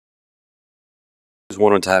Just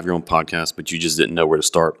wanted to have your own podcast, but you just didn't know where to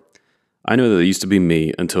start. I know that it used to be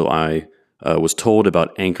me until I was told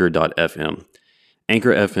about Anchor.fm.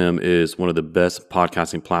 Anchor FM is one of the best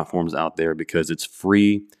podcasting platforms out there because it's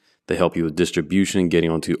free. They help you with distribution, getting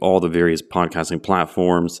onto all the various podcasting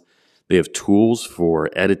platforms. They have tools for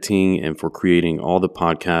editing and for creating all the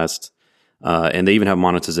podcasts, and they even have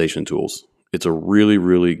monetization tools. It's a really,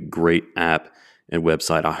 really great app and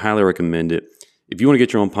website. I highly recommend it. If you want to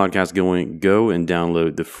get your own podcast going, go and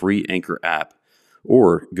download the free Anchor app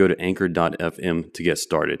or go to Anchor.fm to get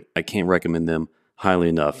started. I can't recommend them highly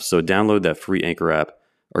enough. So download that free Anchor app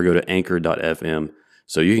or go to Anchor.fm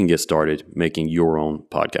so you can get started making your own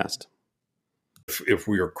podcast. If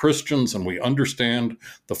we are Christians and we understand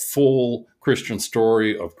the full Christian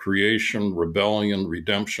story of creation, rebellion,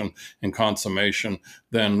 redemption, and consummation,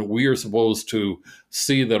 then we are supposed to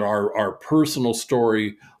see that our personal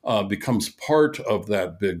story becomes part of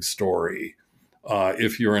that big story.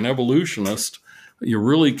 If you're an evolutionist, you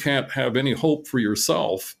really can't have any hope for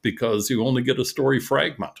yourself because you only get a story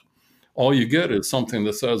fragment. All you get is something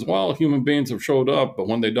that says, well, human beings have showed up, but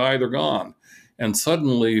when they die, they're gone. And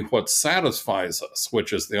suddenly what satisfies us,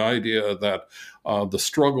 which is the idea that the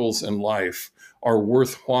struggles in life are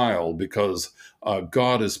worthwhile because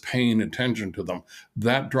God is paying attention to them,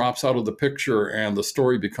 that drops out of the picture and the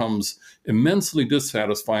story becomes immensely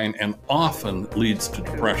dissatisfying and often leads to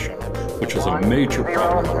depression, which is a major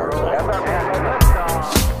problem in our time.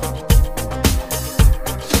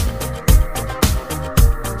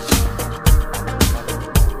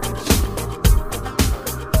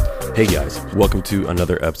 Hey guys, welcome to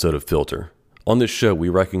another episode of Filter. On this show, we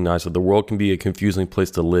recognize that the world can be a confusing place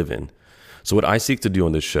to live in. So what I seek to do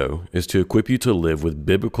on this show is to equip you to live with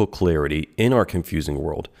biblical clarity in our confusing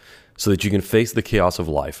world so that you can face the chaos of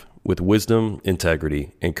life with wisdom,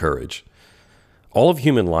 integrity, and courage. All of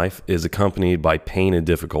human life is accompanied by pain and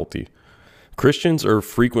difficulty. Christians are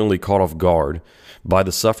frequently caught off guard by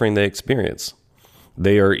the suffering they experience.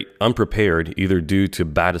 They are unprepared either due to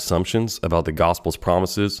bad assumptions about the gospel's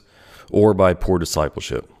promises or by poor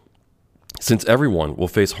discipleship. Since everyone will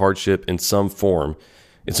face hardship in some form,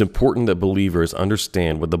 it's important that believers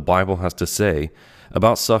understand what the Bible has to say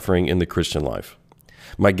about suffering in the Christian life.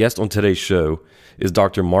 My guest on today's show is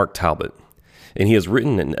Dr. Mark Talbot, and he has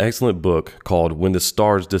written an excellent book called When the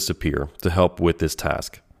Stars Disappear to help with this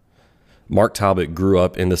task. Mark Talbot grew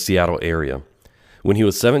up in the Seattle area. When he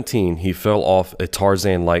was 17, he fell off a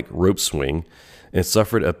Tarzan-like rope swing and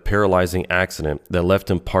suffered a paralyzing accident that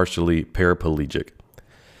left him partially paraplegic.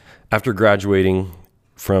 After graduating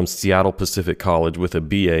from Seattle Pacific College with a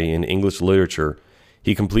BA in English Literature,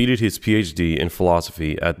 he completed his PhD in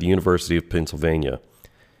philosophy at the University of Pennsylvania.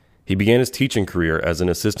 He began his teaching career as an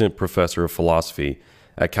assistant professor of philosophy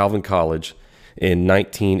at Calvin College in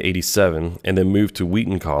 1987 and then moved to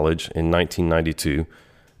Wheaton College in 1992,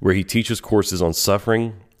 where he teaches courses on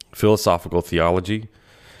suffering, philosophical theology,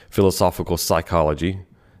 philosophical psychology,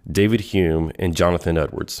 David Hume, and Jonathan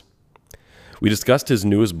Edwards. We discussed his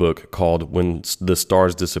newest book called When the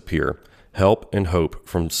Stars Disappear, Help and Hope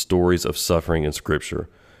from Stories of Suffering in Scripture,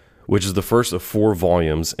 which is the first of 4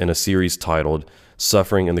 volumes in a series titled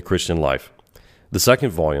Suffering in the Christian Life. The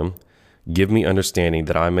second volume, Give Me Understanding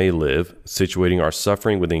That I May Live, situating our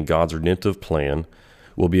suffering within God's redemptive plan,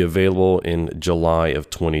 will be available in July of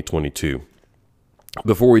 2022.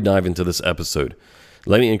 Before we dive into this episode,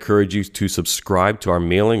 let me encourage you to subscribe to our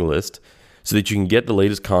mailing list so that you can get the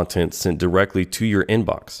latest content sent directly to your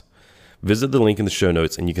inbox. Visit the link in the show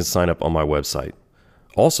notes and you can sign up on my website.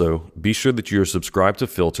 Also, be sure that you're subscribed to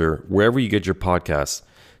Filter wherever you get your podcasts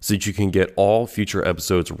so that you can get all future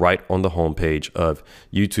episodes right on the homepage of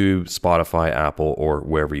YouTube, Spotify, Apple, or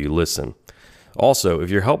wherever you listen. Also, if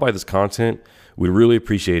you're helped by this content, we'd really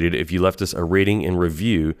appreciate it if you left us a rating and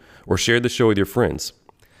review or shared the show with your friends.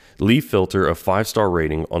 Leave Filter a 5-star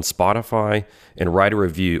rating on Spotify and write a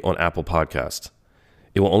review on Apple Podcasts.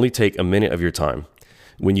 It will only take a minute of your time.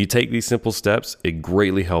 When you take these simple steps, it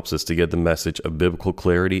greatly helps us to get the message of biblical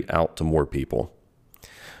clarity out to more people.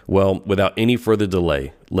 Well, without any further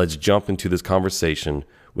delay, let's jump into this conversation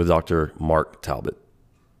with Dr. Mark Talbot.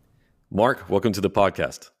 Mark, welcome to the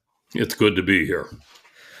podcast. It's good to be here.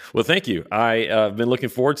 Well, thank you. I've been looking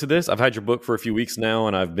forward to this. I've had your book for a few weeks now,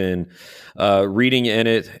 and I've been reading in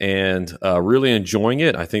it and really enjoying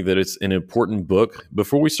it. I think that it's an important book.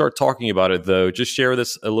 Before we start talking about it, though, just share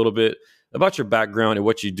this a little bit about your background and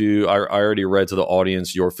what you do. I already read to the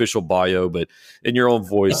audience your official bio, but in your own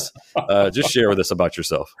voice, just share with us about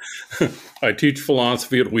yourself. I teach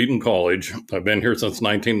philosophy at Wheaton College. I've been here since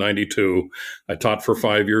 1992. I taught for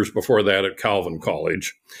 5 years before that at Calvin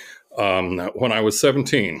College. When I was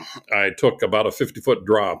 17, I took about a 50-foot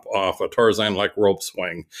drop off a Tarzan-like rope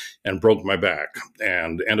swing and broke my back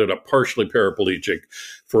and ended up partially paraplegic.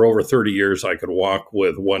 For over 30 years, I could walk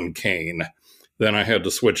with one cane. Then I had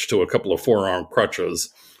to switch to a couple of forearm crutches.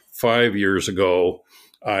 5 years ago,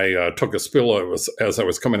 I took a spill as I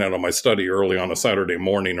was coming out of my study early on a Saturday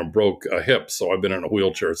morning and broke a hip, so I've been in a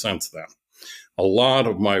wheelchair since then. A lot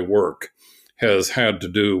of my work has had to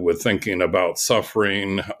do with thinking about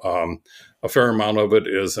suffering. A fair amount of it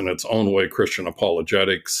is in its own way Christian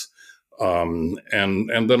apologetics. And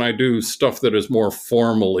then I do stuff that is more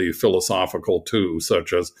formally philosophical too,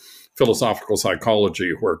 such as philosophical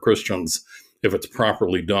psychology, where Christians, if it's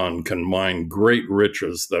properly done, can mine great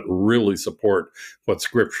riches that really support what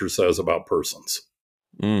Scripture says about persons.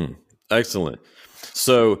 Excellent.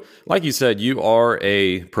 So, like you said, you are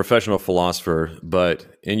a professional philosopher, but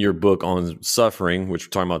in your book on suffering, which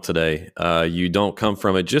we're talking about today, you don't come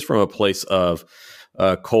from it just from a place of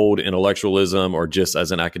cold intellectualism or just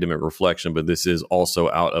as an academic reflection, but this is also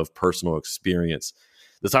out of personal experience.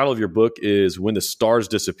 The title of your book is When the Stars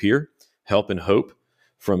Disappear, Help and Hope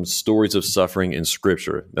from Stories of Suffering in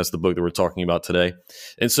Scripture. That's the book that we're talking about today.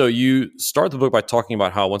 And so you start the book by talking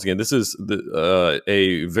about how, once again, this is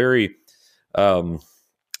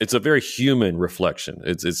it's a very human reflection.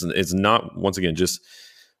 It's not, once again, just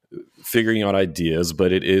figuring out ideas,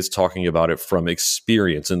 but it is talking about it from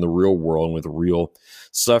experience in the real world and with real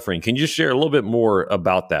suffering. Can you share a little bit more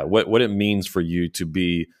about that? What it means for you to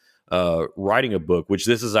be writing a book, which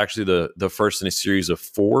this is actually the first in a series of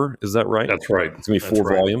 4. Is that right? That's right. It's going to be 4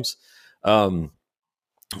 volumes.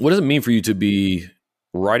 What does it mean for you to be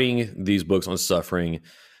writing these books on suffering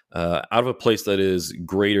out of a place that is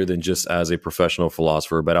greater than just as a professional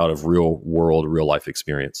philosopher, but out of real world, real life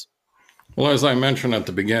experience? Well, as I mentioned at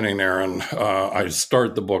the beginning, Aaron, I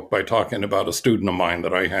start the book by talking about a student of mine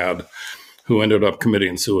that I had who ended up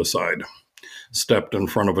committing suicide, stepped in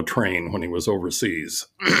front of a train when he was overseas.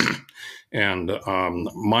 And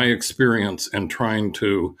my experience in trying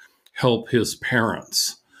to help his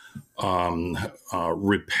parents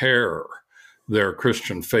repair their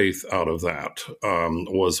Christian faith out of that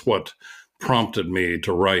was what prompted me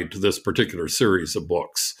to write this particular series of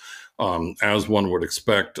books. As one would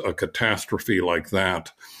expect, a catastrophe like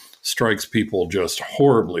that strikes people just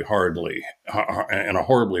horribly hardly, in a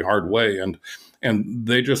horribly hard way. And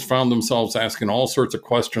they just found themselves asking all sorts of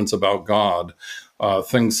questions about God,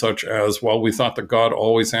 things such as, well, we thought that God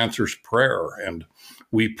always answers prayer. And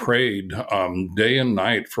we prayed day and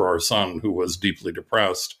night for our son who was deeply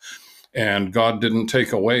depressed. And God didn't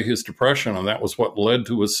take away his depression, and that was what led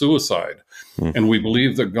to his suicide. And we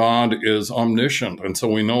believe that God is omniscient, and so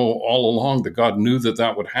we know all along that God knew that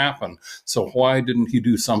that would happen. So why didn't he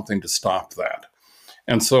do something to stop that?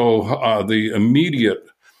 And so the immediate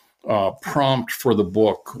prompt for the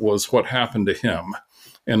book was what happened to him,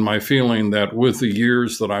 and my feeling that with the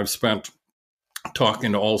years that I've spent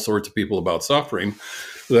talking to all sorts of people about suffering,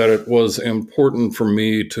 that it was important for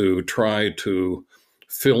me to try to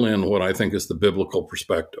fill in what I think is the biblical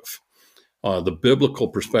perspective. The biblical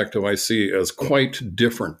perspective I see as quite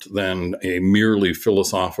different than a merely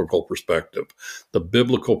philosophical perspective. The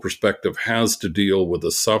biblical perspective has to deal with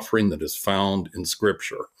the suffering that is found in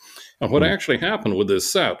Scripture. And what actually happened with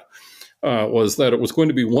this set was that it was going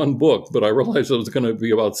to be one book, but I realized it was going to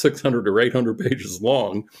be about 600 or 800 pages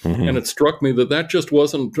long. And it struck me that that just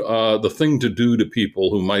wasn't the thing to do to people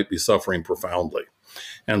who might be suffering profoundly.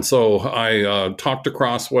 And so I talked to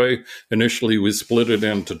Crossway. Initially, we split it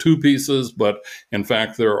into 2 pieces, but in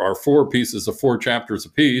fact, there are 4 pieces of 4 chapters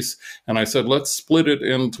apiece. And I said, let's split it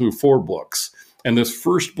into 4 books. And this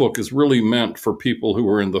first book is really meant for people who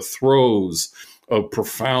are in the throes of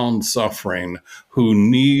profound suffering, who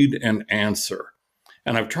need an answer.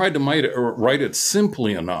 And I've tried to write it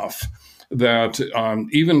simply enough that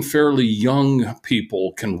even fairly young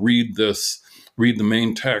people can read the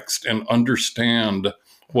main text and understand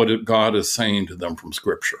what God is saying to them from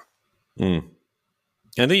Scripture. I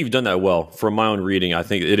think you've done that well. From my own reading, I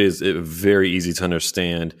think it is very easy to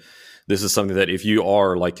understand. This is something that if you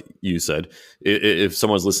are, like you said, if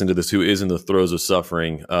someone's listening to this who is in the throes of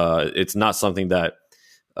suffering, it's not something that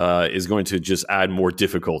is going to just add more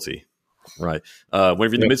difficulty, right? Whenever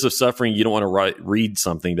you're in the midst of suffering, you don't want to read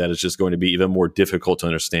something that is just going to be even more difficult to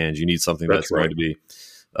understand. You need something that's going to be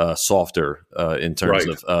softer in terms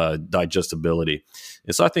of digestibility.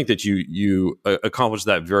 And so I think that you accomplished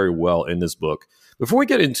that very well in this book. Before we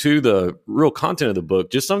get into the real content of the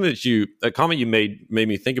book, just something that a comment you made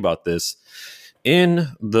me think about this. In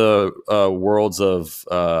the worlds of,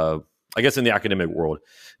 I guess in the academic world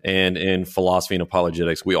and in philosophy and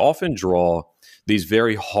apologetics, we often draw these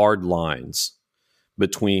very hard lines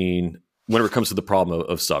between, whenever it comes to the problem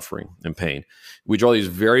of suffering and pain, we draw these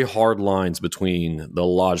very hard lines between the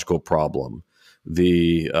logical problem,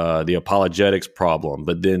 the apologetics problem,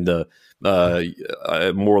 but then the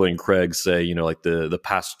Morley and Craig say, like the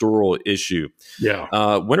pastoral issue.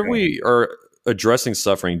 Yeah. Whenever we are addressing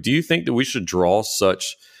suffering, do you think that we should draw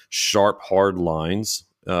such sharp, hard lines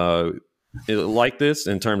like this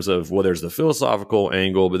in terms of, well, there's the philosophical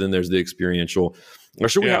angle, but then there's the experiential? Or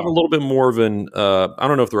should we have a little bit more of an, I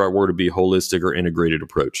don't know if the right word would be holistic or integrated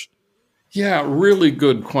approach? Yeah, really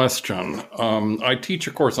good question. I teach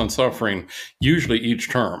a course on suffering, usually each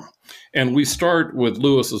term. And we start with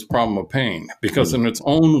Lewis's Problem of Pain, because in its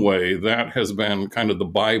own way, that has been kind of the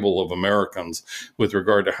Bible of Americans with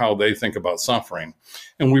regard to how they think about suffering.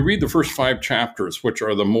 And we read the first 5 chapters, which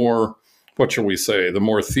are the more, what shall we say, the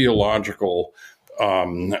more theological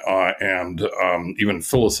and even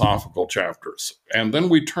philosophical chapters. And then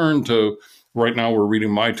we turn to, right now we're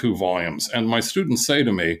reading my 2 volumes. And my students say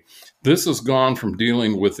to me, this has gone from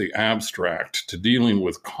dealing with the abstract to dealing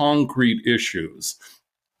with concrete issues.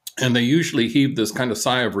 And they usually heave this kind of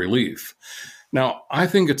sigh of relief. Now, I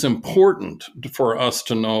think it's important for us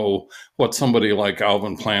to know what somebody like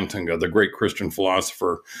Alvin Plantinga, the great Christian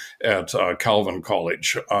philosopher at Calvin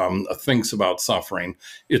College, thinks about suffering.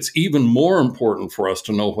 It's even more important for us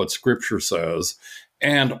to know what Scripture says.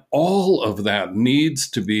 And all of that needs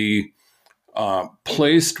to be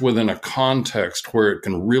placed within a context where it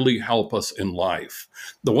can really help us in life.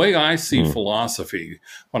 The way I see philosophy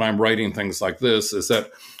when I'm writing things like this is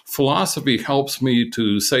that philosophy helps me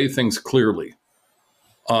to say things clearly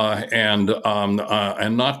and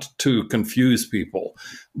not to confuse people.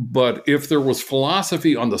 But if there was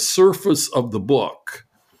philosophy on the surface of the book,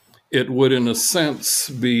 it would, in a sense,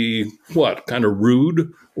 be what? Kind of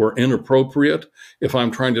rude or inappropriate if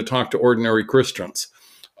I'm trying to talk to ordinary Christians.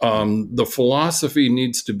 The philosophy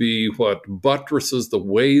needs to be what buttresses the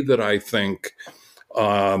way that I think,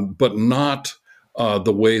 but not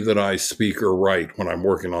the way that I speak or write when I'm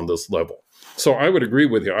working on this level. So I would agree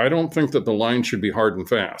with you. I don't think that the line should be hard and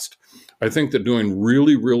fast. I think that doing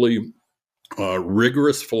really, really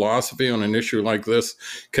rigorous philosophy on an issue like this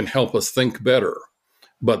can help us think better.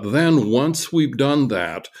 But then once we've done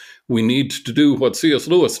that, we need to do what C.S.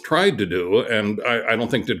 Lewis tried to do, and I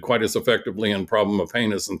don't think did quite as effectively in Problem of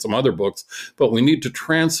Pain as in some other books, but we need to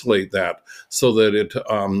translate that so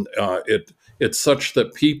that it's such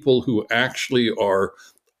that people who actually are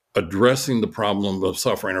addressing the problem of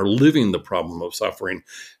suffering or living the problem of suffering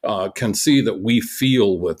can see that we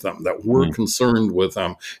feel with them, that we're concerned with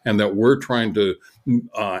them, and that we're trying to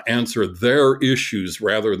answer their issues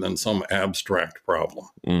rather than some abstract problem.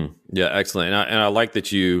 Yeah, excellent. And I like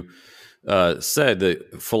that you said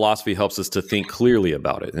that philosophy helps us to think clearly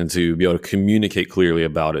about it and to be able to communicate clearly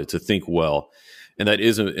about it, to think well. And that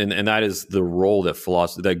is the role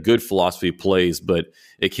that good philosophy plays, but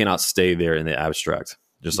it cannot stay there in the abstract,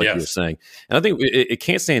 just like you were saying. And I think it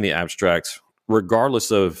can't stay in the abstract,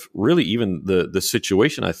 regardless of really even the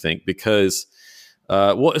situation, I think, because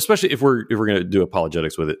especially if we're going to do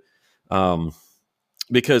apologetics with it,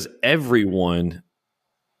 because everyone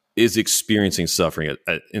is experiencing suffering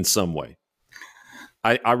in some way.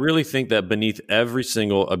 I really think that beneath every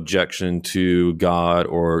single objection to God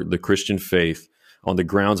or the Christian faith on the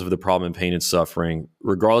grounds of the problem and pain and suffering,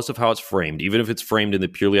 regardless of how it's framed, even if it's framed in the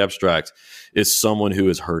purely abstract, is someone who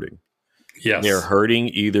is hurting. Yes. They're hurting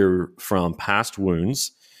either from past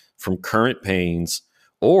wounds, from current pains,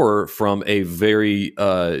 or from a very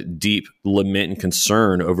deep lament and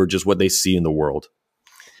concern over just what they see in the world.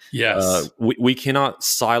 Yes. We cannot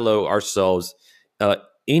silo ourselves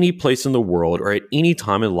any place in the world or at any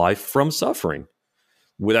time in life from suffering.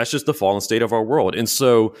 That's just the fallen state of our world. And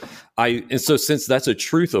so since that's a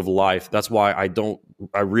truth of life, that's why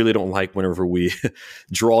I really don't like whenever we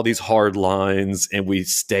draw these hard lines and we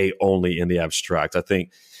stay only in the abstract. I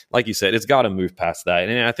think, like you said, it's got to move past that.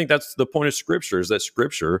 And I think that's the point of Scripture, is that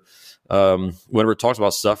Scripture, whenever it talks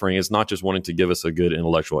about suffering, is not just wanting to give us a good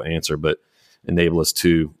intellectual answer, but enable us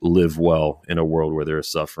to live well in a world where there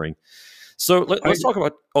is suffering. So let's talk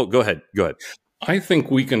about, go ahead. I think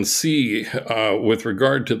we can see, with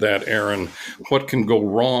regard to that, Aaron, what can go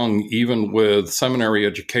wrong even with seminary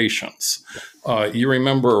educations. You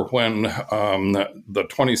remember when the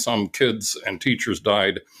 20-some kids and teachers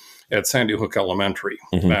died at Sandy Hook Elementary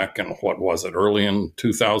back in, what was it, early in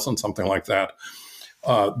 2000, something like that.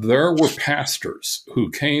 There were pastors who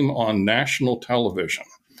came on national television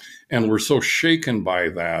and were so shaken by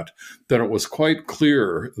that it was quite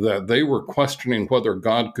clear that they were questioning whether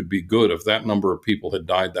God could be good if that number of people had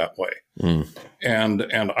died that way. And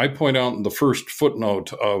I point out in the first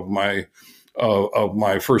footnote of my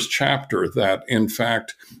first chapter that, in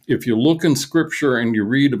fact, if you look in Scripture and you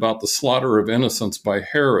read about the slaughter of innocents by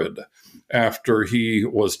Herod after he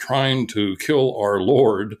was trying to kill our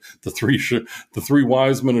Lord, the three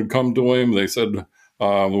wise men had come to him. They said,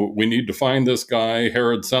 we need to find this guy.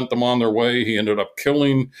 Herod sent them on their way. He ended up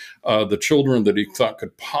killing the children that he thought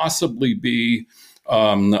could possibly be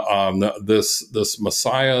this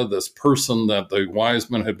Messiah, this person that the wise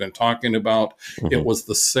men had been talking about. It was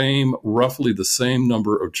roughly the same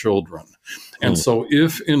number of children. And so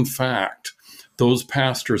if, in fact, those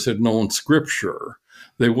pastors had known Scripture,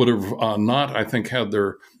 they would have not, I think, had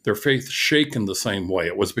their faith shaken the same way.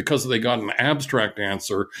 It was because they got an abstract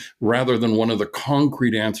answer rather than one of the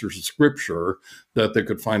concrete answers of Scripture that they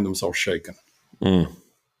could find themselves shaken.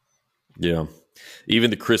 Yeah.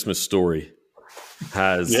 Even the Christmas story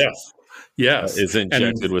has is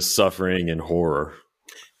injected with suffering and horror.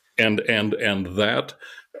 And that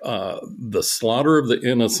the slaughter of the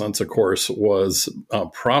innocents, of course, was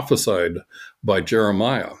prophesied by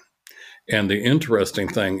Jeremiah. And the interesting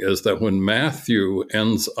thing is that when Matthew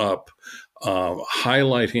ends up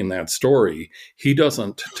highlighting that story, he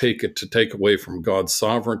doesn't take it to take away from God's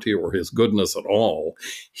sovereignty or his goodness at all.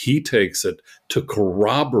 He takes it to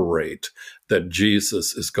corroborate that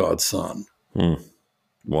Jesus is God's son.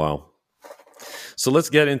 Wow. So let's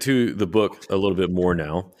get into the book a little bit more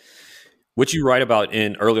now. What you write about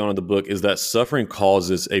early on in the book is that suffering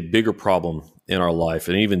causes a bigger problem in our life,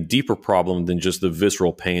 an even deeper problem than just the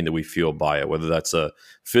visceral pain that we feel by it, whether that's a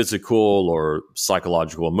physical or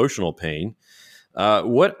psychological, emotional pain.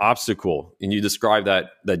 What obstacle, and you describe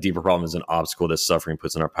that deeper problem as an obstacle that suffering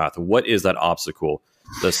puts in our path. What is that obstacle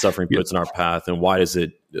that suffering puts in our path, and why does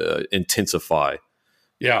it intensify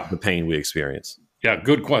the pain we experience? Yeah,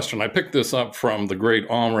 good question. I picked this up from the great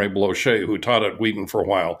Henri Blocher, who taught at Wheaton for a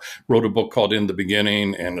while, wrote a book called In the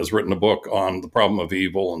Beginning, and has written a book on the problem of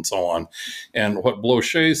evil and so on. And what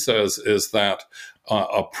Blocher says is that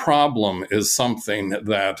a problem is something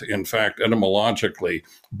that, in fact, etymologically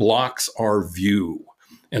blocks our view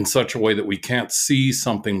in such a way that we can't see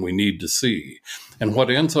something we need to see. And what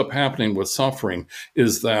ends up happening with suffering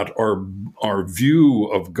is that our view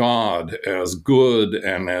of God as good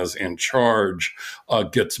and as in charge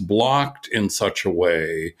gets blocked in such a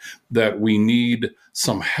way that we need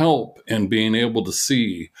some help in being able to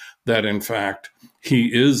see that, in fact,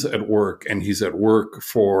 he is at work, and he's at work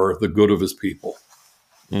for the good of his people.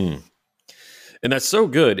 And that's so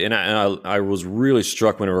good. And I was really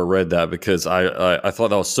struck whenever I read that, because I thought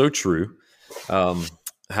that was so true.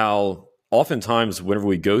 How oftentimes whenever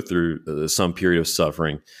we go through some period of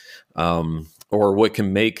suffering, or what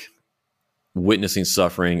can make witnessing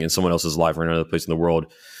suffering in someone else's life or in another place in the world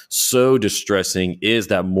so distressing is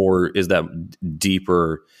that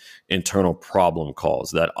deeper internal problem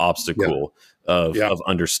cause, that obstacle of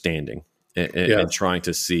understanding and trying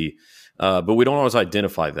to see. But we don't always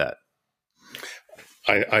identify that.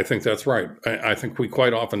 I think that's right. I think we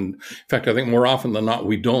quite often, in fact, I think more often than not,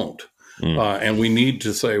 we don't. And we need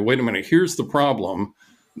to say, wait a minute, here's the problem.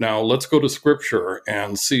 Now let's go to Scripture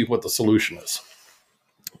and see what the solution is.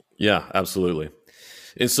 Yeah, absolutely.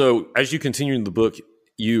 And so as you continue in the book,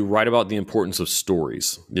 you write about the importance of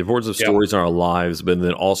stories in our lives, but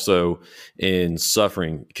then also in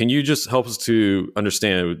suffering. Can you just help us to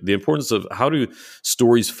understand the importance of how do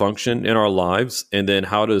stories function in our lives, and then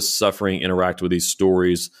how does suffering interact with these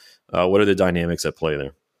stories? What are the dynamics at play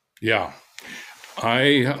there? Yeah.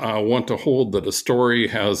 I want to hold that a story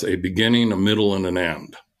has a beginning, a middle, and an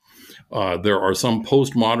end. There are some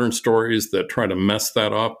postmodern stories that try to mess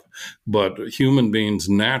that up, but human beings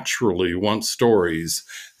naturally want stories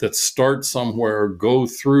that start somewhere, go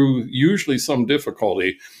through usually some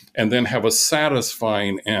difficulty, and then have a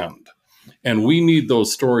satisfying end. And we need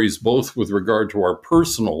those stories both with regard to our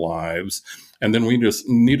personal lives, and then we just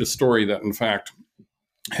need a story that, in fact,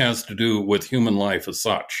 has to do with human life as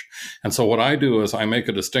such. And so what I do is I make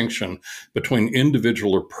a distinction between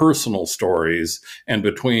individual or personal stories and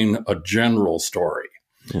between a general story.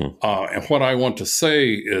 And what I want to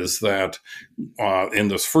say is that in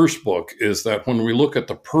this first book is that when we look at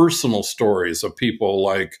the personal stories of people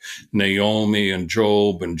like Naomi and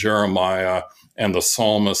Job and Jeremiah and the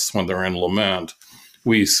psalmists when they're in lament,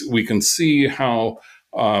 we can see how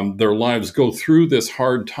their lives go through this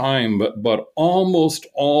hard time, but almost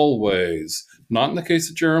always, not in the case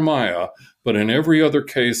of Jeremiah, but in every other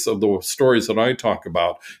case of the stories that I talk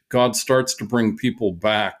about, God starts to bring people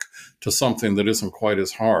back to something that isn't quite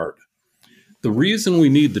as hard. The reason we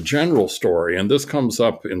need the general story, and this comes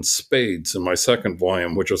up in spades in my second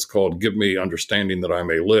volume, which is called Give Me Understanding That I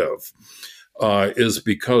May Live, is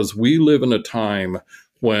because we live in a time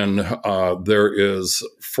when there is,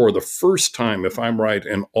 for the first time, if I'm right,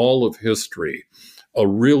 in all of history, a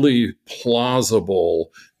really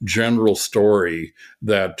plausible general story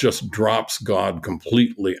that just drops God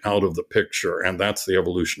completely out of the picture, and that's the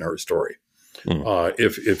evolutionary story.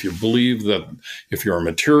 If you believe that, if you're a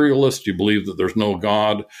materialist, you believe that there's no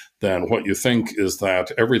God, then what you think is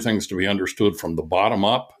that everything's to be understood from the bottom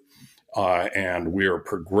up, and we are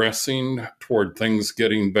progressing toward things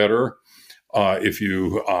getting better. If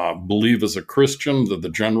you believe as a Christian that the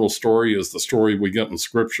general story is the story we get in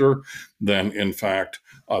Scripture, then in fact,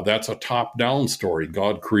 that's a top-down story.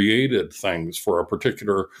 God created things for a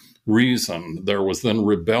particular reason. There was then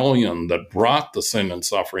rebellion that brought the sin and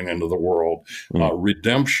suffering into the world.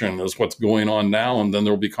 Redemption is what's going on now, and then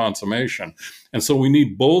there'll be consummation. And so we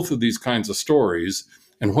need both of these kinds of stories.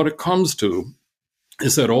 And what it comes to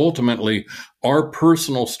is that ultimately our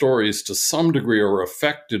personal stories to some degree are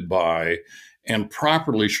affected by and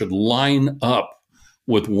properly should line up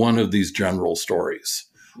with one of these general stories.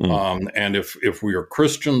 And if we are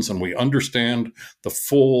Christians and we understand the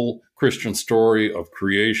full Christian story of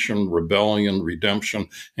creation, rebellion, redemption,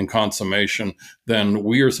 and consummation, then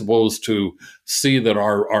we are supposed to see that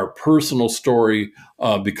our personal story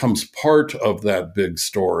becomes part of that big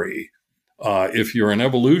story. If you're an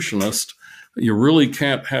evolutionist, you really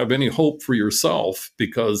can't have any hope for yourself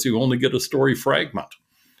because you only get a story fragment.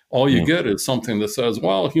 All you get is something that says,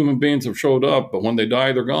 well, human beings have showed up, but when they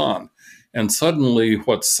die, they're gone. And suddenly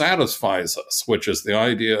what satisfies us, which is the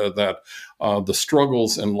idea that the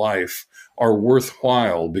struggles in life are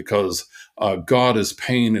worthwhile because God is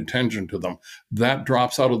paying attention to them, that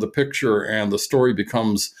drops out of the picture and the story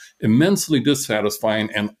becomes immensely dissatisfying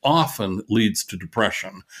and often leads to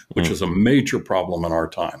depression, which is a major problem in our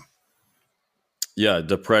time. Yeah,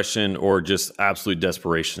 depression or just absolute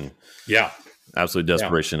desperation. Yeah. Absolute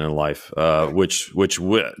desperation in life, which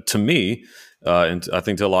to me, and I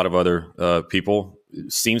think to a lot of other people,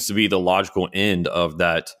 seems to be the logical end of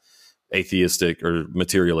that atheistic or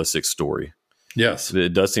materialistic story. Yes.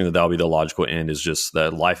 It does seem that that'll be the logical end, is just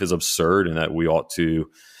that life is absurd and that we ought to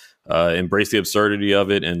embrace the absurdity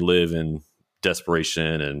of it and live in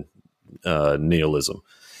desperation and nihilism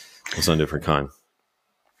of some different kind.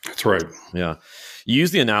 That's right. Yeah. Use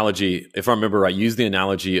the analogy, if I remember right, use the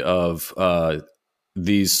analogy of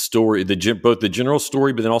these story, both the general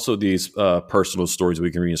story, but then also these personal stories we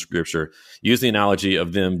can read in Scripture. Use the analogy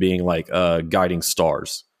of them being like guiding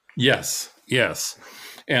stars. Yes, yes.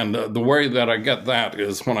 And the way that I get that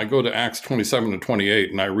is when I go to Acts 27 and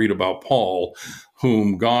 28 and I read about Paul,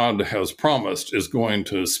 whom God has promised is going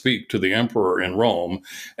to speak to the emperor in Rome.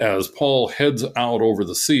 As Paul heads out over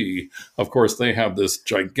the sea, of course, they have this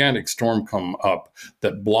gigantic storm come up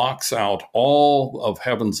that blocks out all of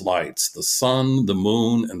heaven's lights, the sun, the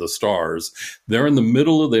moon, and the stars. They're in the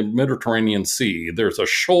middle of the Mediterranean Sea. There's a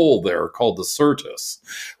shoal there called the Syrtis,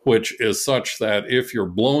 which is such that if you're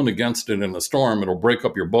blown against it in a storm, it'll break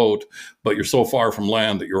up your boat, but you're so far from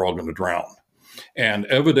land that you're all going to drown. And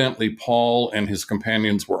evidently, Paul and his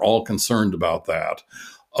companions were all concerned about that.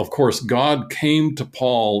 Of course, God came to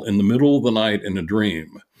Paul in the middle of the night in a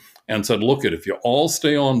dream and said, look, if you all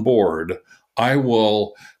stay on board, I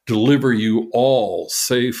will deliver you all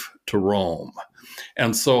safe to Rome.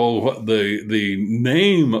 And so the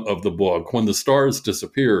name of the book, When the Stars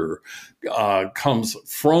Disappear, comes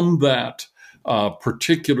from that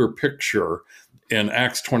particular picture in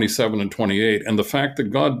Acts 27 and 28, and the fact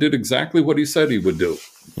that God did exactly what he said he would do.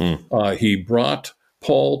 He brought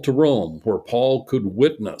Paul to Rome, where Paul could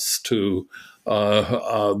witness to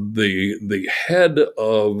the head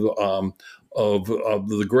of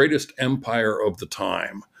the greatest empire of the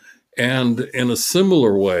time. And in a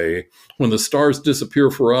similar way, when the stars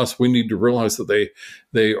disappear for us, we need to realize that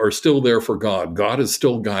they are still there for God. God is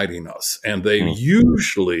still guiding us, and they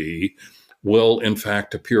usually will, in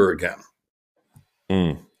fact, appear again.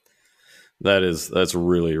 That's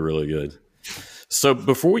really, really good. So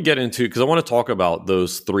before we get into, because I want to talk about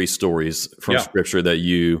those three stories from Scripture that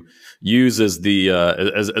you use as the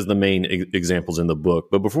as the main examples in the book.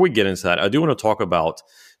 But before we get into that, I do want to talk about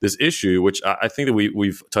this issue, which I think that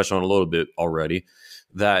we've touched on a little bit already,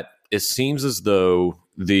 that it seems as though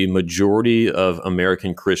the majority of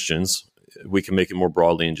American Christians, we can make it more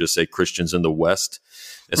broadly and just say Christians in the West,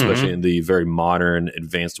 especially in the very modern,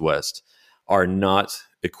 advanced West, are not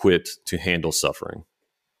equipped to handle suffering.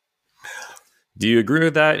 Do you agree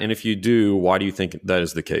with that? And if you do, why do you think that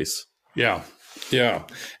is the case? Yeah. Yeah.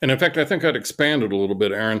 And in fact, I think I'd expand it a little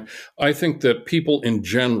bit, Aaron. I think that people in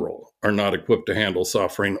general are not equipped to handle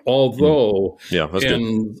suffering, Mm. although Yeah, that's good.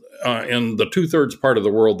 in the 2/3 part of the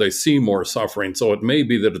world, they see more suffering. So it may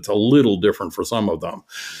be that it's a little different for some of them.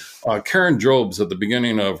 Karen Jobes, at the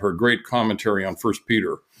beginning of her great commentary on First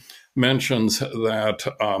Peter, mentions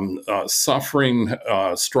that suffering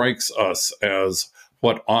strikes us as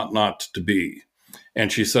what ought not to be.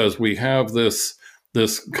 And she says we have this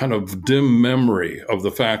kind of dim memory of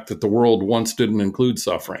the fact that the world once didn't include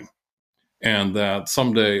suffering and that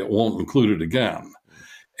someday it won't include it again.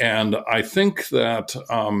 And I think that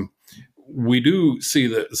we do see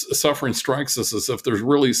that suffering strikes us as if there's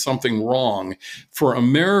really something wrong. For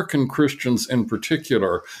American Christians in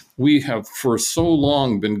particular, we have for so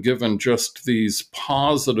long been given just these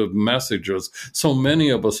positive messages. So many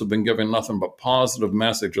of us have been given nothing but positive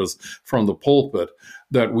messages from the pulpit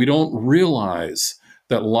that we don't realize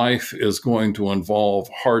that life is going to involve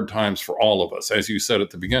hard times for all of us. As you said at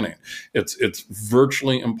the beginning, it's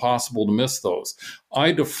virtually impossible to miss those.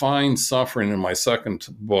 I define suffering in my second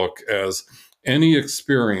book as any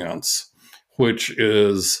experience which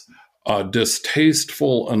is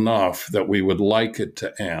distasteful enough that we would like it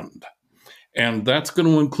to end. And that's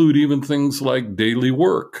going to include even things like daily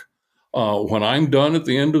work. When I'm done at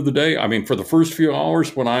the end of the day, I mean, for the first few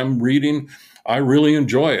hours when I'm reading, I really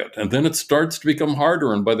enjoy it. And then it starts to become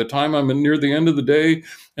harder. And by the time I'm near the end of the day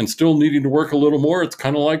and still needing to work a little more, it's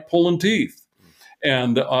kind of like pulling teeth.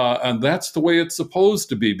 And that's the way it's supposed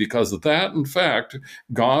to be, because of that, in fact,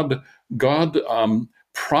 God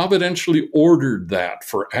providentially ordered that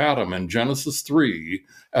for Adam in Genesis 3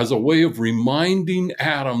 as a way of reminding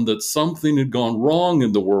Adam that something had gone wrong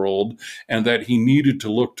in the world and that he needed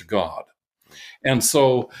to look to God. And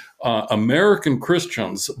so American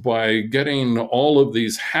Christians, by getting all of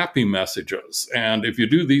these happy messages, and if you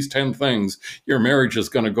do these 10 things, your marriage is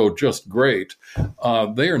going to go just great,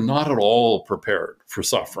 they are not at all prepared for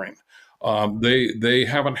suffering. They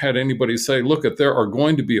haven't had anybody say, look, there are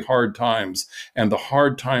going to be hard times, and the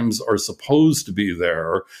hard times are supposed to be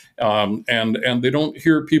there. And they don't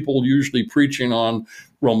hear people usually preaching on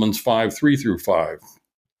Romans 5:3-5.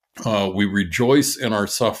 We rejoice in our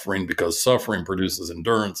suffering because suffering produces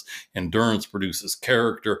endurance. Endurance produces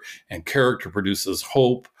character, and character produces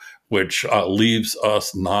hope, which leaves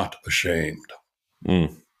us not ashamed.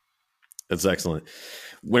 Mm, that's excellent.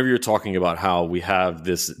 Whenever you're talking about how we have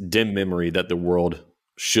this dim memory that the world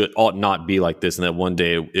ought not be like this, and that one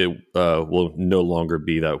day it will no longer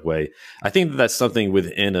be that way, I think that that's something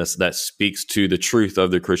within us that speaks to the truth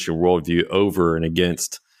of the Christian worldview over and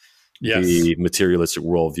against the materialistic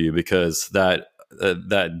worldview, because that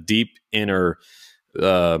deep inner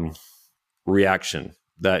reaction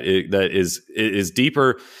that is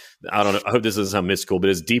deeper. I don't know. I hope this doesn't sound mystical,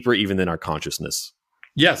 but it's deeper even than our consciousness.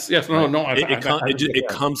 Yes. No. It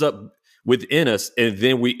comes up within us, and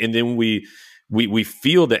then we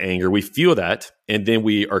feel the anger, we feel that, and then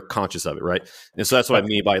we are conscious of it, right? And so that's what I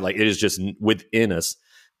mean by, like, it is just within us.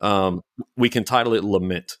 We can title it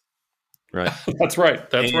lament, right? That's right.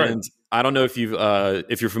 Right. I don't know if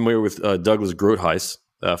you're familiar with Douglas Groothuis,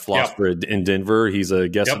 philosopher in Denver. He's a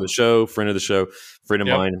guest of the show, friend of the show, friend of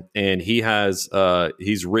mine, and he's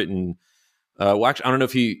written. Well, actually, I don't know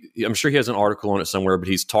if I'm sure he has an article on it somewhere, but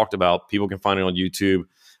he's talked about, people can find it on YouTube.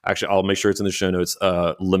 Actually, I'll make sure it's in the show notes.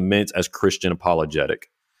 Lament as Christian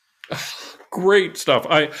apologetic. Great stuff.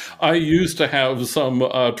 I used to have some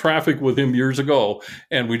traffic with him years ago,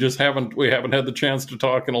 and we haven't had the chance to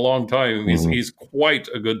talk in a long time. He's quite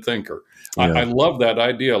a good thinker. Yeah. I love that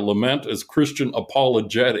idea. Lament as Christian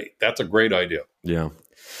apologetic. That's a great idea. Yeah,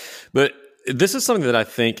 but this is something that I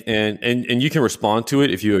think, and you can respond to it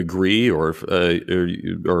if you agree, or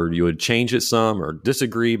you would change it some or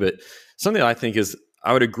disagree. But something that I think is,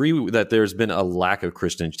 I would agree that there's been a lack of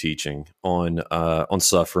Christian teaching on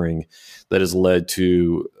suffering that has led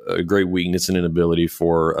to a great weakness and inability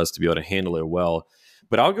for us to be able to handle it well.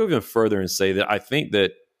 But I'll go even further and say that I think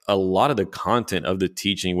that a lot of the content of the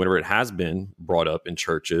teaching, whenever it has been brought up in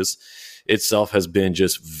churches, itself has been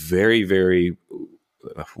just very, very,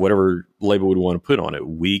 whatever label we want to put on it,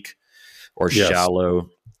 weak or shallow.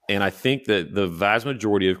 And I think that the vast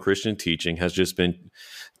majority of Christian teaching has just been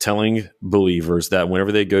telling believers that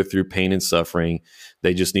whenever they go through pain and suffering,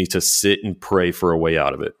 they just need to sit and pray for a way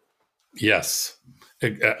out of it. Yes,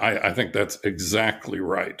 I think that's exactly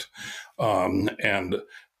right. And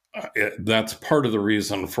That's part of the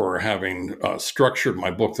reason for having structured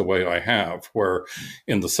my book the way I have, where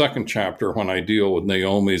in the second chapter, when I deal with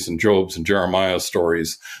Naomi's and Job's and Jeremiah's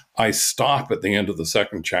stories, I stop at the end of the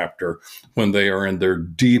second chapter when they are in their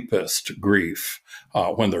deepest grief,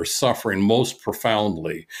 when they're suffering most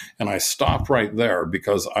profoundly. And I stop right there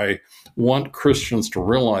because I want Christians to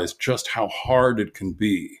realize just how hard it can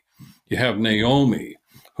be. You have Naomi,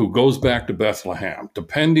 who goes back to Bethlehem.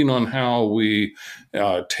 Depending on how we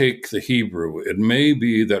take the Hebrew, it may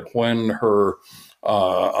be that when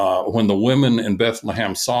the women in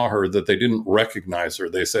Bethlehem saw her, that they didn't recognize her.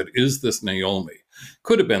 They said, "Is this Naomi?"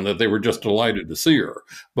 Could have been that they were just delighted to see her,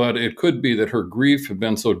 but it could be that her grief had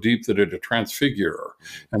been so deep that it had transfigured her,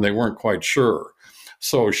 and they weren't quite sure.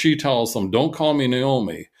 So she tells them, "Don't call me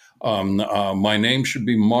Naomi. My name should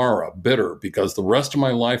be Mara, bitter, because the rest of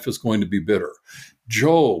my life is going to be bitter."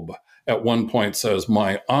 Job at one point says,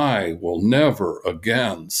 "My eye will never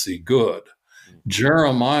again see good."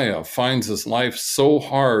 Jeremiah finds his life so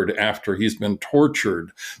hard after he's been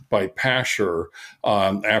tortured by Pashur,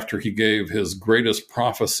 after he gave his greatest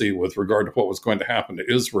prophecy with regard to what was going to happen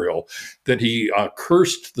to Israel, that he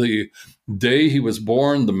cursed the day he was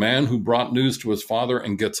born, the man who brought news to his father,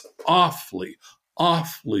 and gets awfully,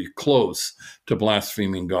 awfully close to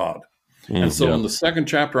blaspheming God. And so in the second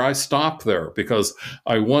chapter, I stop there because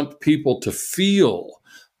I want people to feel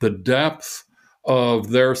the depth of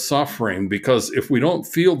their suffering. Because if we don't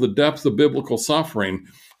feel the depth of biblical suffering,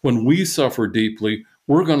 when we suffer deeply,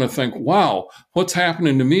 we're going to think, wow, what's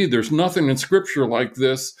happening to me? There's nothing in Scripture like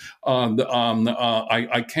this.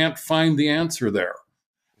 I can't find the answer there.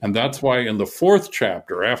 And that's why in the fourth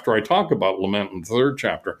chapter, after I talk about lament in the third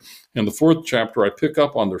chapter, in the fourth chapter, I pick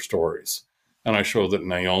up on their stories. And I show that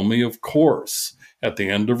Naomi, of course, at the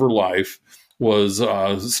end of her life, was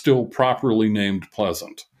still properly named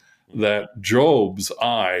pleasant. That Job's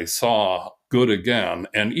eye saw good again.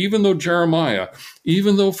 And even though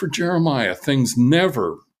for Jeremiah, things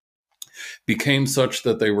never became such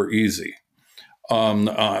that they were easy.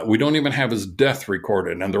 We don't even have his death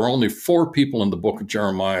recorded. And there are only 4 people in the book of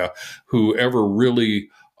Jeremiah who ever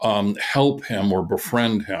really help him or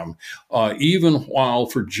befriend him, even while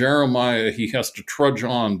for Jeremiah he has to trudge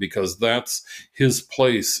on because that's his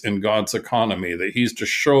place in God's economy, that he's to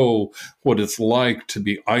show what it's like to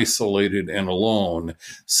be isolated and alone.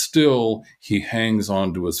 Still, he hangs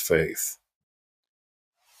on to his faith.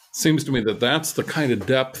 Seems to me that that's the kind of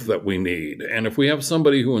depth that we need. And if we have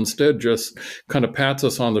somebody who instead just kind of pats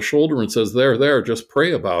us on the shoulder and says, there, just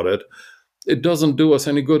pray about it, it doesn't do us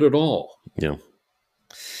any good at all.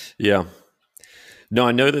 Yeah. No,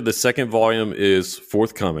 I know that the second volume is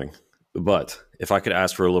forthcoming, but if I could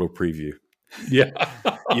ask for a little preview. Yeah.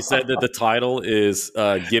 You said that the title is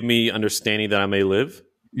Give Me Understanding That I May Live.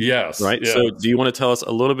 Yes. Right. Yes. So do you want to tell us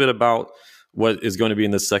a little bit about what is going to be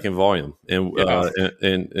in the second volume and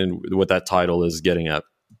what that title is getting at?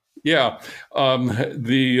 Yeah.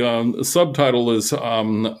 The subtitle is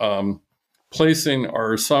Placing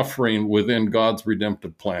Our Suffering Within God's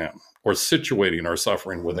Redemptive Plan, or situating our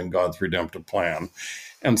suffering within God's redemptive plan.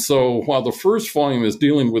 And so while the first volume is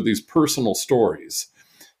dealing with these personal stories,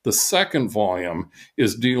 the second volume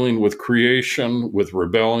is dealing with creation, with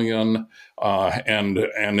rebellion, and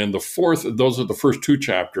in the fourth, those are the first 2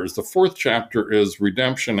 chapters. The fourth chapter is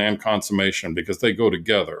redemption and consummation because they go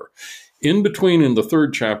together. In between, in the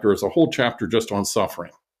third chapter, is a whole chapter just on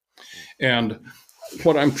suffering. And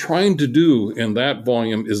what I'm trying to do in that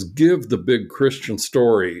volume is give the big Christian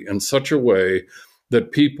story in such a way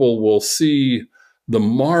that people will see the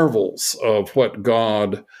marvels of what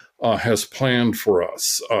God has planned for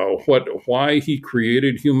us, why he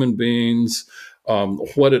created human beings,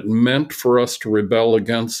 what it meant for us to rebel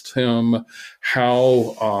against him,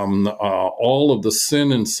 how all of the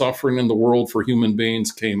sin and suffering in the world for human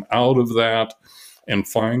beings came out of that, and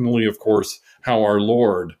finally, of course, how our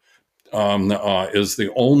Lord is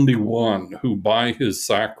the only one who by his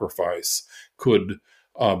sacrifice could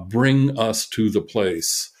bring us to the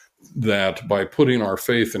place that by putting our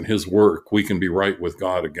faith in his work, we can be right with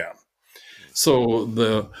God again. So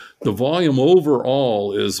the volume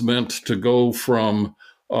overall is meant to go from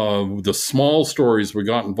the small stories we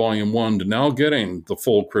got in volume 1 to now getting the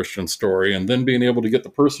full Christian story and then being able to get the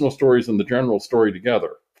personal stories and the general story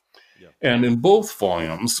together. Yeah. And in both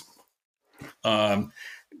volumes,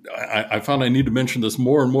 I found I need to mention this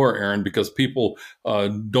more and more, Aaron, because people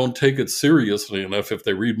don't take it seriously enough if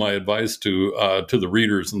they read my advice to the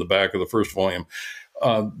readers in the back of the first volume.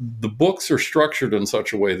 The books are structured in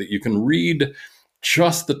such a way that you can read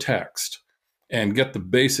just the text and get the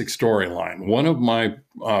basic storyline. One of my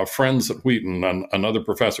friends at Wheaton, another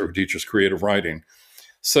professor who teaches creative writing,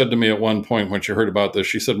 said to me at one point when she heard about this,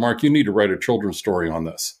 she said, Mark, you need to write a children's story on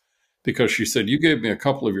this. Because she said, you gave me a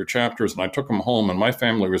couple of your chapters and I took them home and my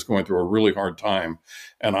family was going through a really hard time.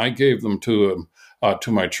 And I gave them to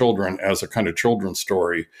my children as a kind of children's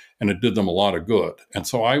story, and it did them a lot of good. And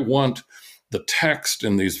so I want the text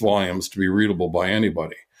in these volumes to be readable by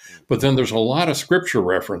anybody. But then there's a lot of scripture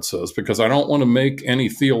references because I don't want to make any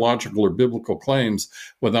theological or biblical claims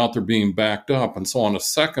without there being backed up. And so on a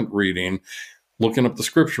second reading, looking up the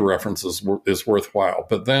scripture references is worthwhile.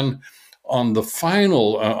 But then on the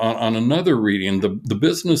final, on another reading, the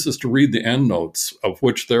business is to read the endnotes, of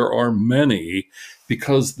which there are many,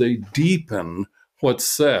 because they deepen what's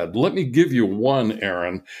said. Let me give you one,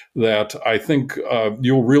 Aaron, that I think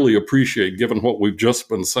you'll really appreciate, given what we've just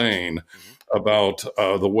been saying about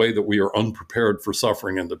the way that we are unprepared for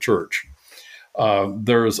suffering in the church.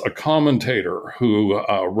 There's a commentator who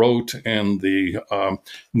wrote in the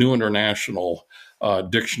New International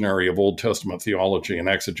Dictionary of Old Testament Theology and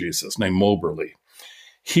Exegesis named Moberly.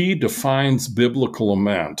 He defines biblical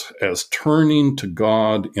lament as turning to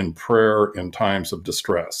God in prayer in times of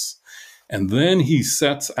distress. And then he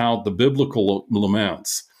sets out the biblical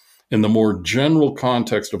laments in the more general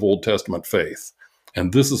context of Old Testament faith.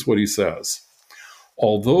 And this is what he says.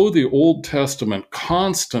 Although the Old Testament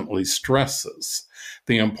constantly stresses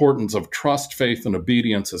the importance of trust, faith, and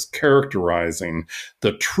obedience as characterizing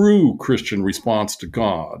the true Christian response to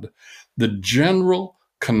God, the general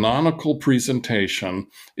canonical presentation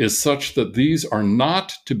is such that these are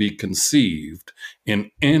not to be conceived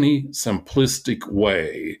in any simplistic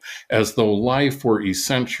way, as though life were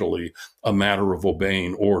essentially a matter of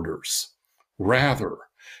obeying orders. Rather,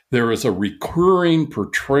 there is a recurring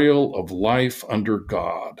portrayal of life under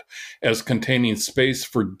God as containing space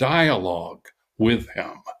for dialogue with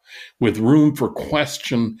him, with room for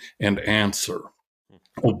question and answer.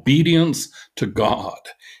 Obedience to God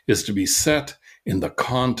is to be set in the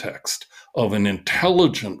context of an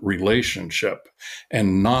intelligent relationship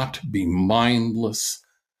and not be mindless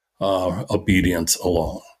obedience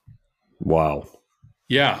alone. Wow.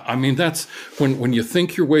 Yeah, I mean, that's when you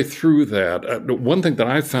think your way through that. One thing that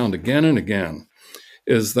I've found again and again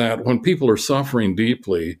is that when people are suffering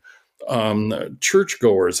deeply,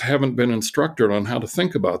 churchgoers haven't been instructed on how to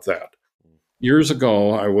think about that. Years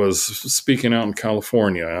ago, I was speaking out in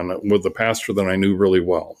California and with a pastor that I knew really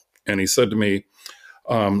well. And he said to me,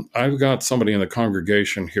 I've got somebody in the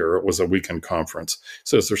congregation here. It was a weekend conference. He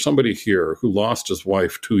says, there's somebody here who lost his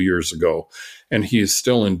wife 2 years ago, and he is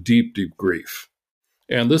still in deep, deep grief.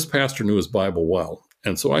 And this pastor knew his Bible well.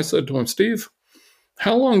 And so I said to him, Steve,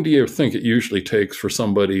 how long do you think it usually takes for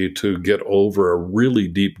somebody to get over a really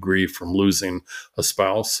deep grief from losing a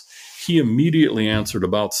spouse? He immediately answered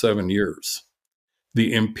about 7 years.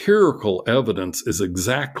 The empirical evidence is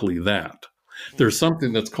exactly that. There's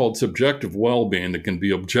something that's called subjective well-being that can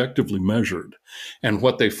be objectively measured. And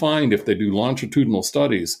what they find if they do longitudinal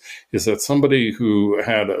studies is that somebody who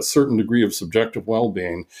had a certain degree of subjective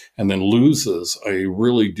well-being and then loses a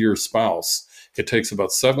really dear spouse, it takes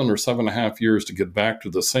about 7 or 7.5 years to get back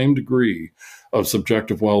to the same degree of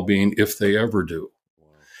subjective well-being if they ever do.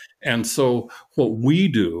 And so what we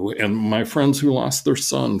do, and my friends who lost their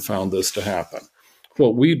son found this to happen,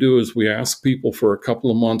 what we do is we ask people for a couple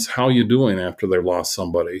of months, how you doing after they lost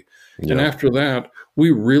somebody? Yeah. And after that,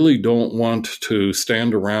 we really don't want to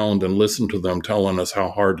stand around and listen to them telling us how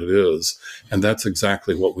hard it is. And that's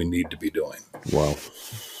exactly what we need to be doing. Wow.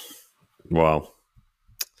 Wow.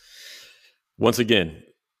 Once again,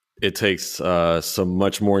 it takes some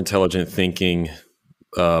much more intelligent thinking,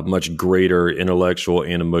 much greater intellectual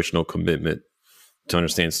and emotional commitment to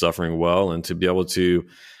understand suffering well and to be able to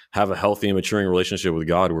have a healthy and maturing relationship with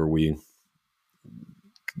God where we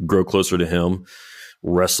grow closer to him,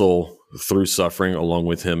 wrestle through suffering along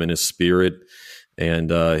with him in his spirit,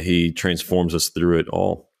 and he transforms us through it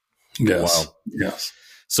all. Yes. Wow. Yes.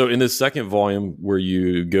 So in this second volume where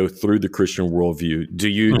you go through the Christian worldview, do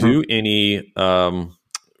you do any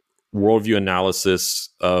worldview analysis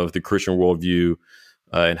of the Christian worldview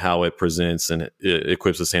and how it presents and it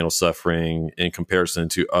equips us to handle suffering in comparison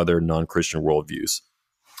to other non-Christian worldviews?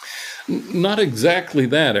 Not exactly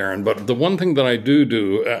that, Aaron, but the one thing that I do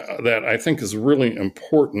that I think is really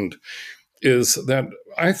important is that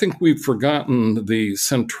I think we've forgotten the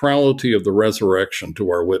centrality of the resurrection to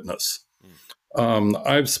our witness.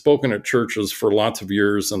 I've spoken at churches for lots of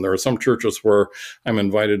years, and there are some churches where I'm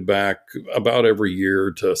invited back about every year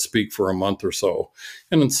to speak for a month or so.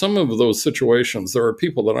 And in some of those situations, there are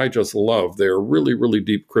people that I just love. They are really, really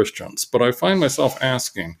deep Christians. But I find myself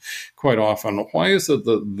asking quite often, why is it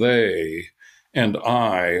that they and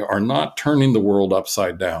I are not turning the world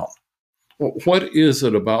upside down? what is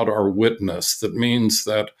it about our witness that means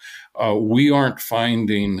that we aren't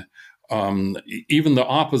finding even the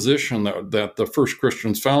opposition that the first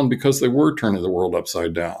Christians found because they were turning the world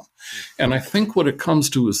upside down? And I think what it comes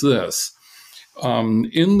to is this.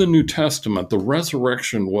 In the New Testament, the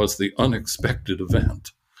resurrection was the unexpected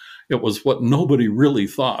event. It was what nobody really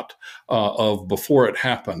thought of before it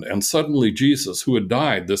happened. And suddenly Jesus, who had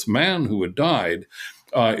died, this man who had died,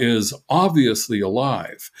 is obviously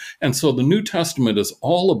alive. And so the New Testament is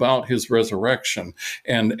all about his resurrection.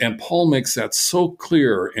 And Paul makes that so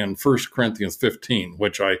clear in 1 Corinthians 15,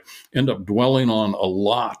 which I end up dwelling on a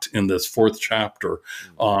lot in this fourth chapter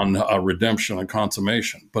on redemption and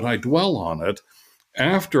consummation. But I dwell on it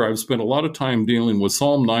after I've spent a lot of time dealing with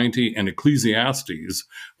Psalm 90 and Ecclesiastes,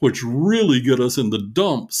 which really get us in the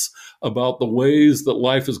dumps about the ways that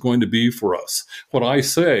life is going to be for us. What I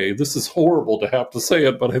say, this is horrible to have to say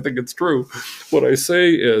it, but I think it's true. What I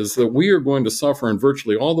say is that we are going to suffer in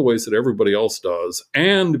virtually all the ways that everybody else does,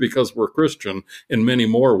 and because we're Christian, in many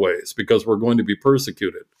more ways, because we're going to be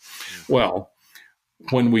persecuted. Well,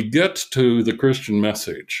 when we get to the Christian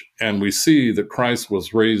message and we see that Christ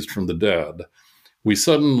was raised from the dead, we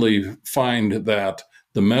suddenly find that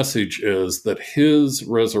the message is that his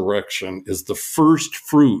resurrection is the first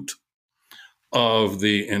fruit of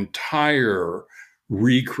the entire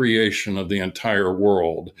recreation of the entire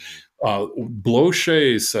world.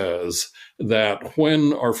 Blocher says that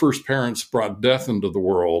when our first parents brought death into the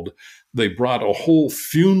world, they brought a whole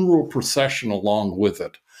funeral procession along with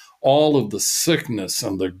it. All of the sickness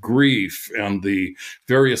and the grief and the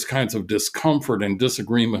various kinds of discomfort and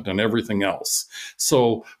disagreement and everything else.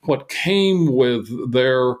 So what came with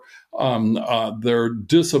their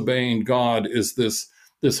disobeying God is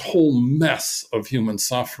this whole mess of human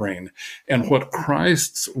suffering. And what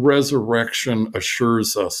Christ's resurrection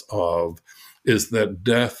assures us of is that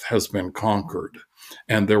death has been conquered.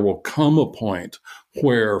 And there will come a point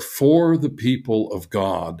where for the people of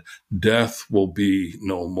God, death will be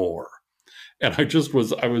no more. And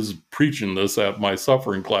I was preaching this at my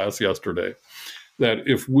suffering class yesterday, that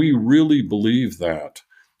if we really believe that,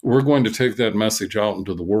 we're going to take that message out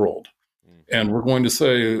into the world. And we're going to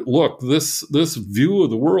say, look, this view of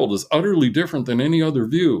the world is utterly different than any other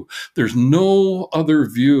view. There's no other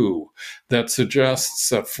view that suggests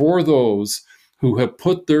that for those who have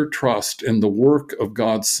put their trust in the work of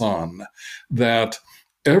God's Son, that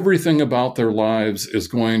everything about their lives is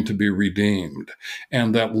going to be redeemed,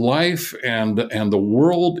 and that life and the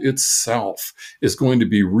world itself is going to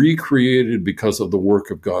be recreated because of the work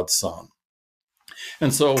of God's Son.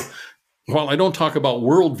 And so, while I don't talk about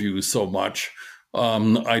worldviews so much,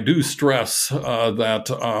 I do stress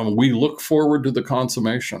that we look forward to the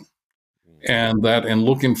consummation. And that in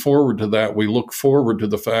looking forward to that, we look forward to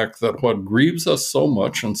the fact that what grieves us so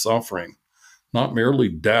much in suffering, not merely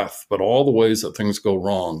death, but all the ways that things go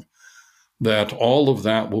wrong, that all of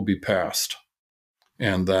that will be past,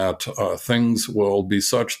 and that things will be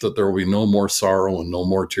such that there will be no more sorrow and no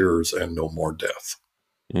more tears and no more death.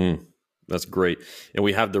 That's great. And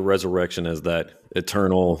we have the resurrection as that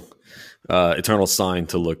eternal sign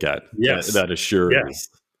to look at. Yes. That assures. Yes.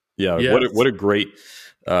 Yeah. Yes. What a great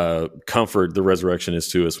comfort the resurrection is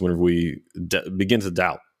to us whenever we begin to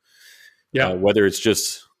doubt. Yeah. Whether it's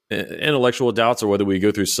just intellectual doubts or whether we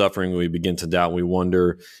go through suffering, we begin to doubt. We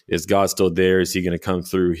wonder, is God still there? Is he going to come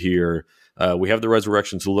through here? We have the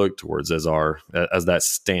resurrection to look towards as that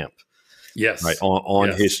stamp. Yes. Right. On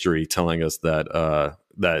yes. history, telling us that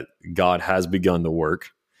that God has begun the work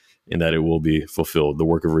and that it will be fulfilled, the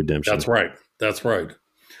work of redemption. That's right. That's right.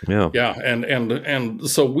 Yeah. Yeah. And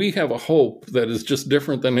so we have a hope that is just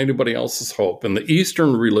different than anybody else's hope. In the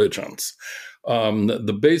Eastern religions,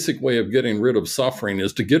 the basic way of getting rid of suffering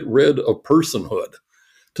is to get rid of personhood,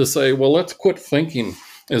 to say, well, let's quit thinking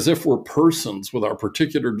as if we're persons with our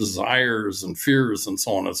particular desires and fears and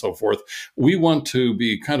so on and so forth. We want to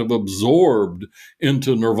be kind of absorbed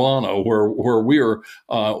into nirvana, where we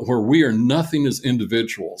are nothing as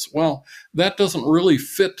individuals. Well, that doesn't really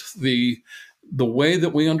fit the way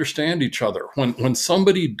that we understand each other. When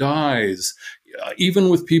somebody dies, even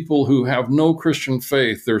with people who have no Christian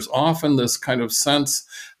faith, there's often this kind of sense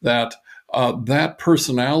that that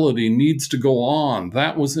personality needs to go on.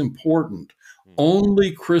 That was important.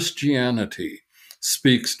 Only Christianity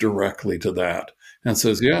speaks directly to that and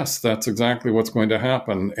says, yes, that's exactly what's going to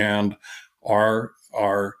happen. And our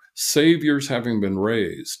Saviors having been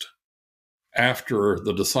raised after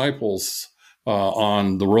the disciples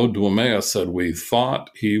on the road to Emmaus said, we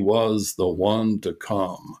thought he was the one to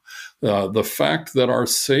come. The fact that our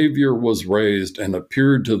Savior was raised and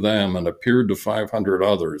appeared to them and appeared to 500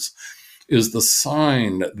 others is the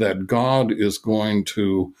sign that God is going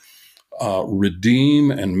to redeem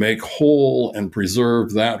and make whole and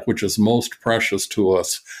preserve that which is most precious to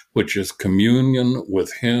us, which is communion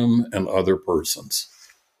with Him and other persons.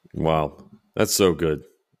 Wow, that's so good.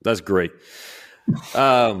 That's great.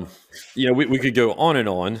 We could go on and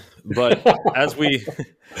on, but as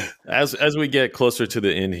we get closer to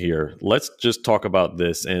the end here, let's just talk about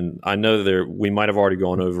this. And I know we might have already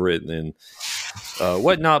gone over it and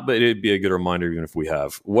whatnot, but it'd be a good reminder even if we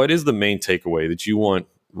have. What is the main takeaway that you want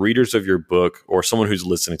readers of your book or someone who's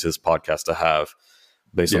listening to this podcast to have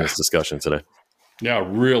based on this discussion today? Yeah,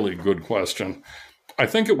 really good question. I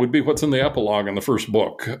think it would be what's in the epilogue in the first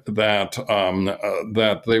book, that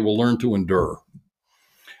that they will learn to endure.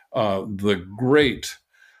 The great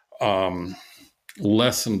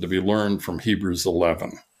lesson to be learned from Hebrews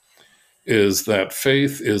 11 is that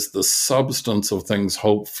faith is the substance of things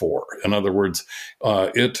hoped for. In other words,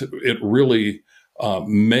 it really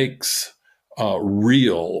makes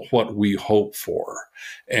real what we hope for.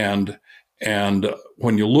 And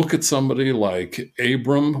when you look at somebody like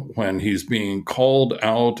Abram, when he's being called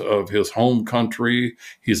out of his home country,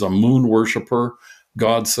 he's a moon worshiper.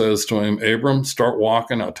 God says to him, Abram, start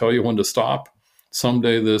walking. I'll tell you when to stop.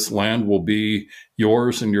 Someday this land will be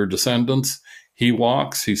yours and your descendants. He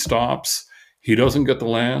walks, he stops. He doesn't get the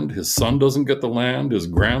land. His son doesn't get the land. His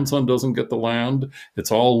grandson doesn't get the land.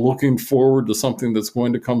 It's all looking forward to something that's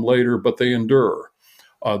going to come later, but they endure.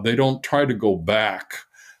 They don't try to go back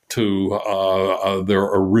to their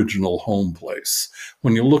original home place.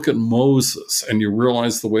 When you look at Moses and you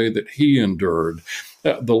realize the way that he endured,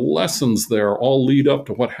 the lessons there all lead up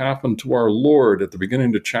to what happened to our Lord at the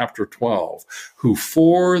beginning of chapter 12, who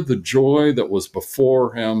for the joy that was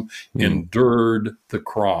before him endured the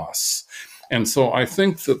cross. And so I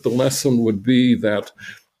think that the lesson would be that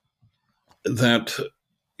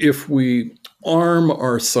if we arm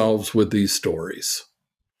ourselves with these stories,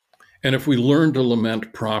 and if we learn to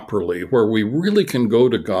lament properly, where we really can go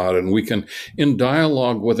to God and we can, in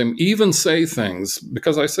dialogue with Him, even say things,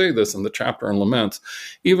 because I say this in the chapter on laments,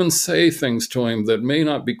 even say things to Him that may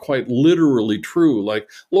not be quite literally true, like,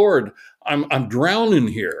 Lord, I'm drowning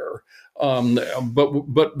here.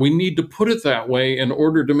 But we need to put it that way in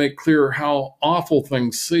order to make clear how awful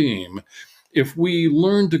things seem. If we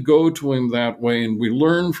learn to go to Him that way, and we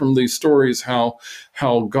learn from these stories how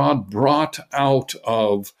God brought out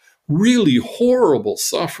of really horrible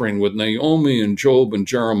suffering with Naomi and Job and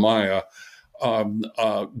Jeremiah,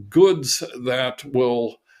 goods that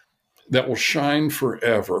will shine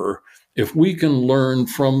forever. If we can learn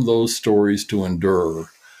from those stories to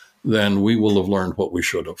endure, then we will have learned what we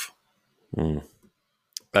should have.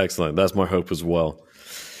 Excellent. That's my hope as well.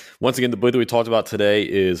 Once again, the book that we talked about today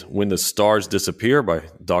is When the Stars Disappear by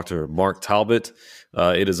Dr. Mark Talbot.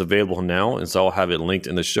 It is available now, and so I'll have it linked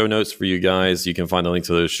in the show notes for you guys. You can find the link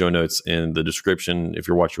to those show notes in the description if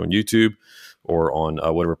you're watching on YouTube or on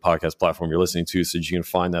whatever podcast platform you're listening to, so that you can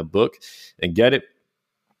find that book and get it,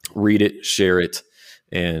 read it, share it,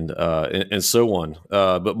 and so on.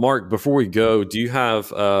 But Mark, before we go, do you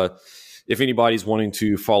have, if anybody's wanting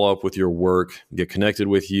to follow up with your work, get connected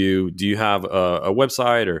with you, do you have a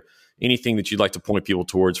website or anything that you'd like to point people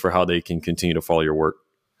towards for how they can continue to follow your work?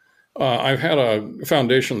 I've had a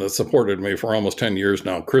foundation that supported me for almost 10 years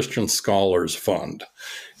now, Christian Scholars Fund.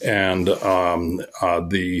 And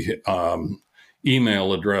the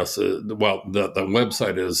email address, the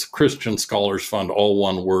website is Christian Scholars Fund, all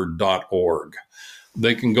one word, .org.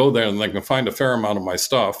 They can go there and they can find a fair amount of my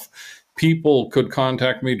stuff. People could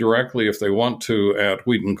contact me directly if they want to at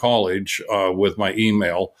Wheaton College with my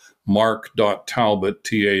email, mark.talbot,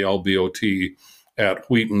 Talbot, at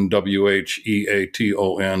Wheaton, WHEATON.edu.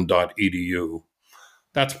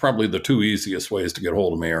 That's probably the two easiest ways to get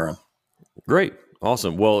hold of me, Aaron. Great.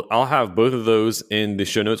 Awesome. Well, I'll have both of those in the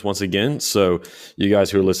show notes once again. So you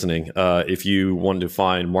guys who are listening, if you want to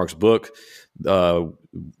find Mark's book,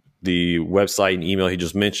 the website and email he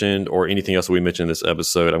just mentioned, or anything else that we mentioned in this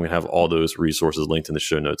episode, I'm going to have all those resources linked in the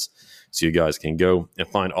show notes. So you guys can go and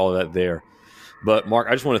find all of that there. But Mark,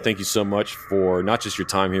 I just want to thank you so much for not just your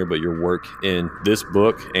time here, but your work in this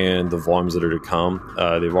book and the volumes that are to come.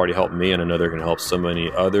 They've already helped me, and I know they're going to help so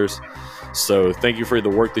many others. So thank you for the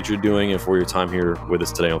work that you're doing and for your time here with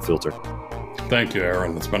us today on Filter. Thank you,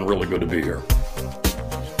 Aaron. It's been really good to be here.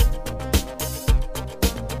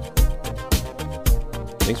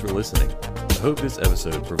 Thanks for listening. I hope this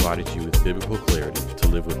episode provided you with biblical clarity to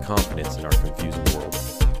live with confidence in our confusing world.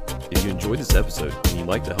 If you enjoyed this episode and you'd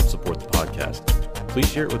like to help support the podcast, please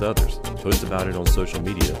share it with others, post about it on social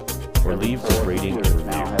media, or leave a rating and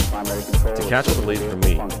review. To catch all the latest from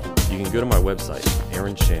me, you can go to my website,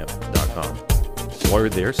 aaronchamp.com. While you're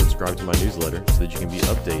there, subscribe to my newsletter so that you can be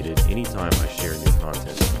updated anytime I share new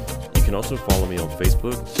content. You can also follow me on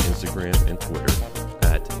Facebook, Instagram, and Twitter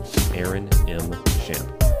at Aaron M.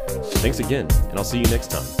 Champ. Thanks again, and I'll see you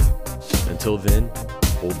next time. Until then,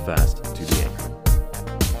 hold fast to the aim.